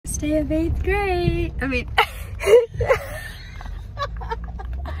day of 8th grade. I mean,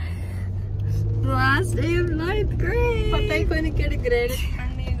 last day of 9th grade. But I couldn't get a grade. How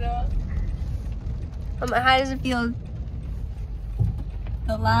does it feel?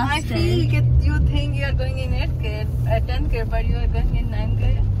 The last day. You think you are going in 8th grade, 10th grade, but you are going in 9th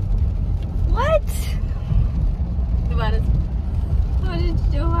grade. What? How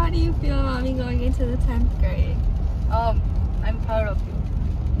do you feel about me going into the 10th grade? I'm proud of you.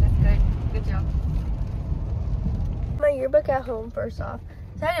 That's good. Good job. My yearbook at home, first off.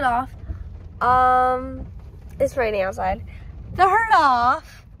 Second off, it's raining outside. Third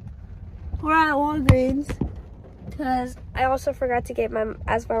off, we're at Walgreens because I also forgot to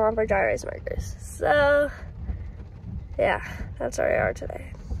ask my mom for dry erase markers. So, yeah, that's where we are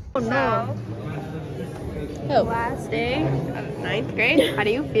today. Oh no. Last day of 9th grade. How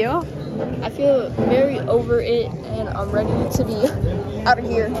do you feel? I feel very over it, and I'm ready to be out of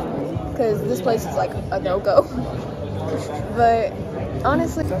here because this place is like a no-go. But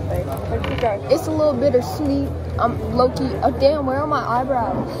honestly, it's a little bittersweet. I'm low-key. Oh damn, where are my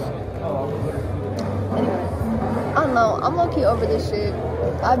eyebrows? Anyway, I don't know. I'm low-key over this shit.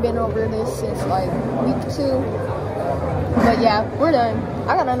 I've been over this since like week 2. But yeah, we're done.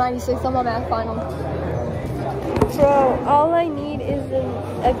 I got a 96 on my math final. So all I need is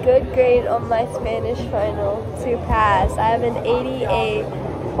a good grade on my Spanish final to pass. I have an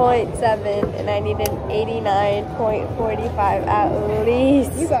 88.7 and I need an 89.45 at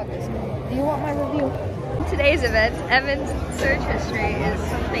least. You got this. Do you want my review? Today's event, Evan's search history is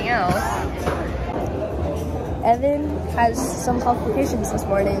something else. Evan has some complications this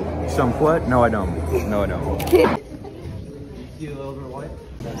morning. Some what? No, I don't. No, I don't.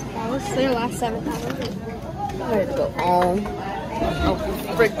 What's their last 7 hours? I'm ready to go home. Oh,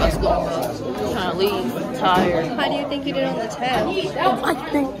 frick, let's go. I'm trying to leave. I'm tired. How do you think you did on the test? I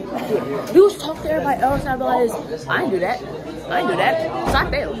think you was talking to everybody else, and I realized I didn't do that. I didn't do that. So I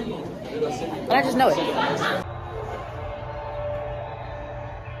failed. And I just know it.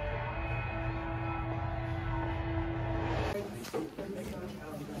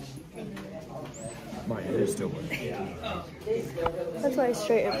 My hair is still wet. That's why I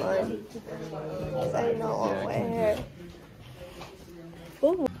straightened mine. Because I did not want wet hair.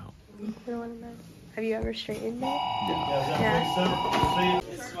 Ooh. Have you ever straightened it? Yeah.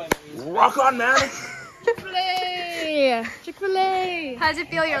 Rock on, man! Chick-fil-A! Chick-fil-A! How does it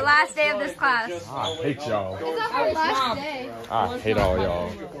feel your last day of this class? I hate y'all. It's our last day. I hate all y'all.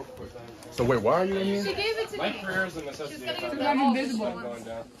 So wait, why are you in here? She gave it to me. My career is a necessity. I'm invisible. Going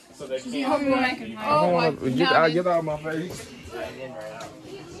down, so they can't. Get out of my face.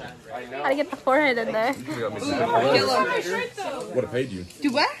 How to get the forehead in there? Would have paid you.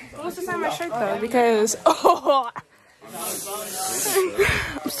 Do what? What's the sign of my shirt though? Because I'm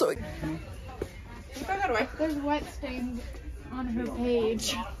so. there's wet stains on her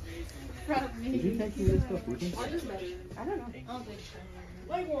page. Did you take this stuff with you? I don't know. I don't think so.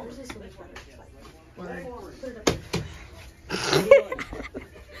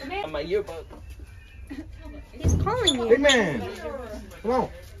 On my yearbook. He's calling you. Big man! Come on.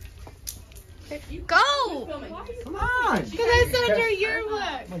 Go! Come on! Because I said under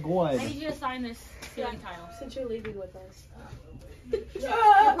yearbook. My God. I need you to sign this ceiling tile. Since you're leaving with us.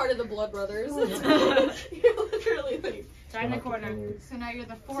 You're part of the Blood Brothers. You're literally like. Sign the corner. So now you're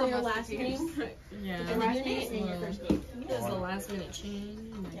the So four your musketeers. last name? Yeah. Your last name and your first name. This is the last minute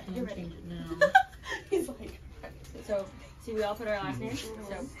change. I can't change it now. He's like. So, see, we all put our last names. So,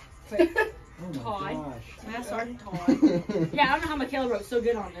 put Todd. Mass Sergeant Todd. Yeah, I don't know how Michaela wrote so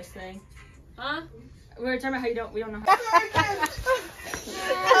good on this thing. Huh? We were talking about how we don't know how.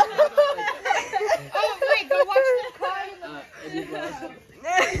 Oh wait, go watch the card.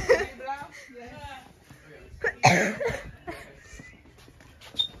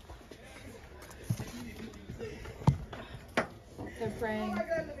 They're praying.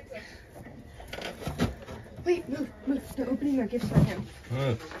 Wait, move. They're opening our gifts for him.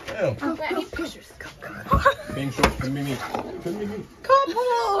 Damn. Oh, I need pictures. Go. Couldn't be me. Come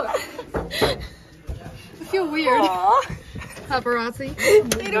on. I feel weird. Paparazzi.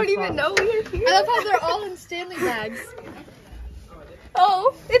 They don't even know we're here. I love how they're all in Stanley bags.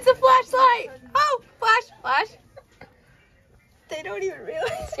 Oh, it's a flashlight. Oh, flash. They don't even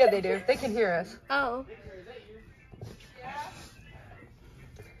realize. Yeah, they do. They can hear us. Oh.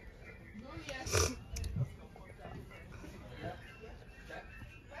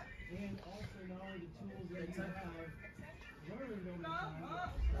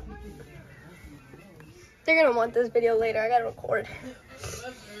 They're gonna want this video later. I gotta record.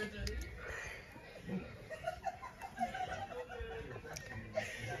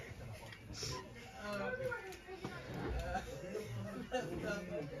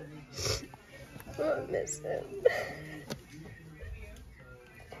 miss him.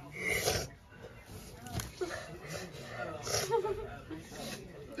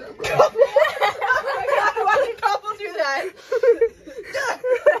 Why did Couple do that?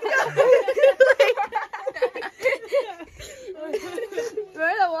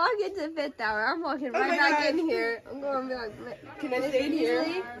 We're gonna walk into Fifth Hour. I'm walking right back in here. I'm gonna be like, Can I stay in here?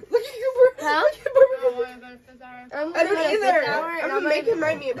 Usually- Look at your Huh? I'm I gonna go don't to either. Fifth Hour, and I'm gonna make him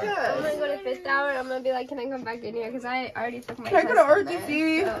write me a I'm gonna pass. go to Fifth Hour. And I'm gonna be like, can I come back in here? Because I already took my Can I test. go to in there,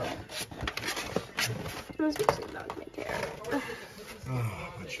 RTC? so. I'm supposed to take care.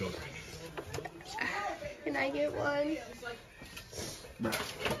 Oh, my children. Can I get one?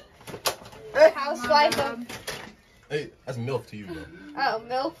 Bruh. Housewife of. Hey, that's MILF to you, bro. Oh,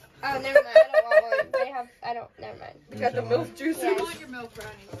 MILF. Oh, never mind. I don't want one. They have. I don't. Never mind. You got the milk juice. Yeah.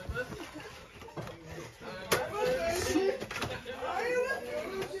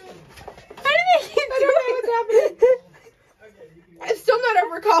 I'm still not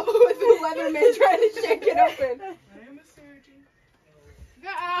over Couple with the Leatherman trying to shake it open.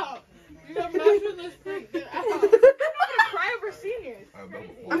 Get out! You don't mess with this thing. Get out. I'm gonna cry over seniors. I know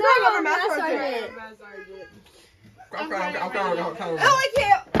before. I'm No, crying over Matt Matt Sergeant. Sergeant. I'm crying over Oh, I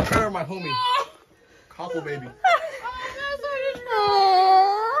can't. I'm crying over my homie. Couple baby. Aww.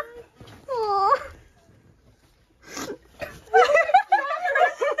 Aww.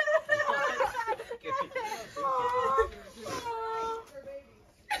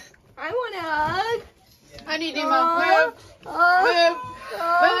 I want a hug. I need him up.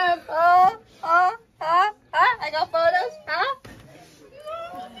 I got photos. Huh?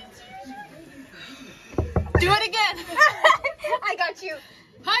 Do it again. I got you.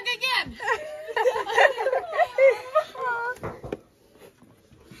 Hug again.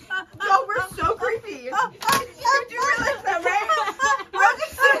 Oh, we're so creepy. You do realize that, right? We're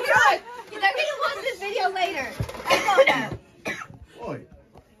looking so good. You're gonna watch this video later. I know. Boy,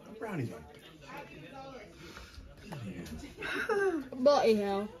 brownies on. But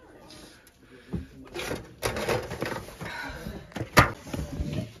anyhow.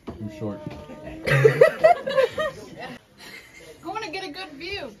 Too short. I want to get a good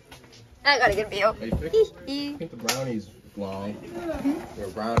view. I got a good view. Hey, think the brownies long. They're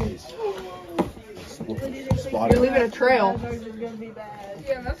brownies. Spotted. You're leaving a trail.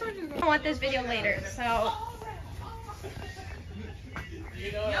 I want this video later, so.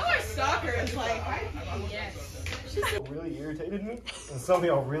 Really irritated me, and some of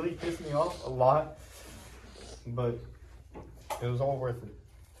y'all really pissed me off a lot, but it was all worth it.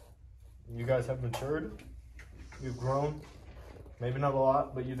 You guys have matured, you've grown, maybe not a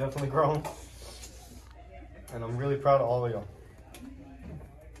lot, but you've definitely grown, and I'm really proud of all of y'all.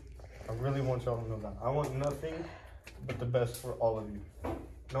 I really want y'all to know that. I want nothing but the best for all of you.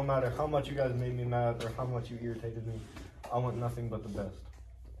 No matter how much you guys made me mad or how much you irritated me, I want nothing but the best.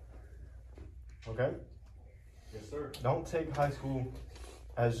 Okay? Yes, sir. Don't take high school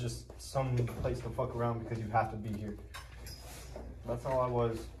as just some place to fuck around because you have to be here. That's how I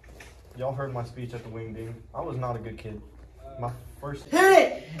was. Y'all heard my speech at the Wing Ding. I was not a good kid. My first... Hit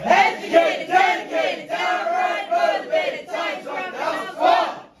it! Educated, dedicated, downright motivated, tight, drunk, down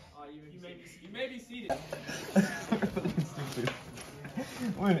squad! You may be seated.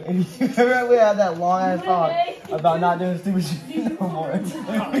 Remember we had that long ass talk about not doing stupid shit no more.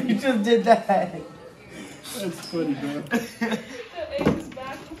 You just did that. That's funny, bro.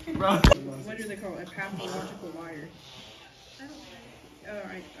 What do they call it? A pathological liar. I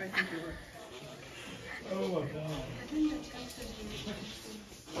think you were. Oh my god.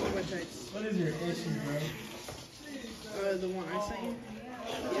 What text? What is your issue, bro? The one I sent you?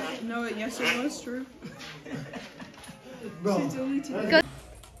 Yeah. No, yes, it was true. Bro. It's only two.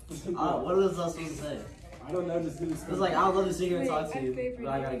 What was I supposed to say? I don't know, just do this. It's like, I would love to sit here and talk to you, but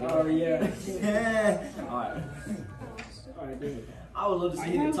I gotta go. Oh, yeah. Yeah. Alright. Alright, do it. I would love to I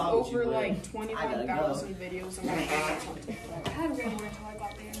sit here and have talk with you, over but like I gotta go. 25,000 videos on my TikTok. I haven't been until I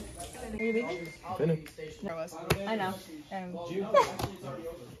got there. I know.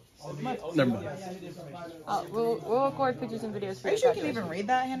 Never mind. We'll record pictures and videos for Are you sure you can even read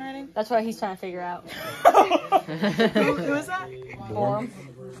that handwriting? That's what he's trying to figure out. Who is that?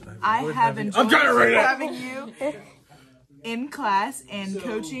 I have enjoyed having you in class and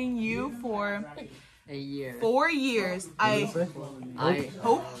coaching you for A year. 4 years. I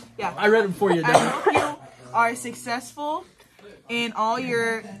hope, yeah. I read it before you're I done. hope you are successful in all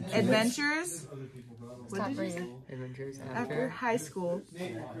your adventures. What did you say? Adventures After high school.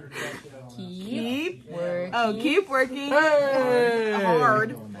 Keep Keep working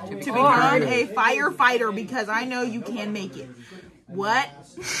hard to become a firefighter because I know you can make it. What?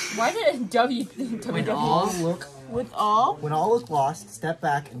 Why is it W? When all look lost, step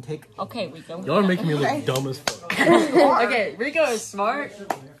back and take. Okay, Rico. Y'all are making me look dumb as fuck. Okay, Rico is smart.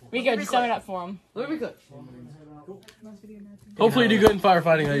 Rico, just sum it up for him. Let me cook. Hopefully you do good in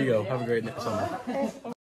firefighting. There you go. Have a great summer.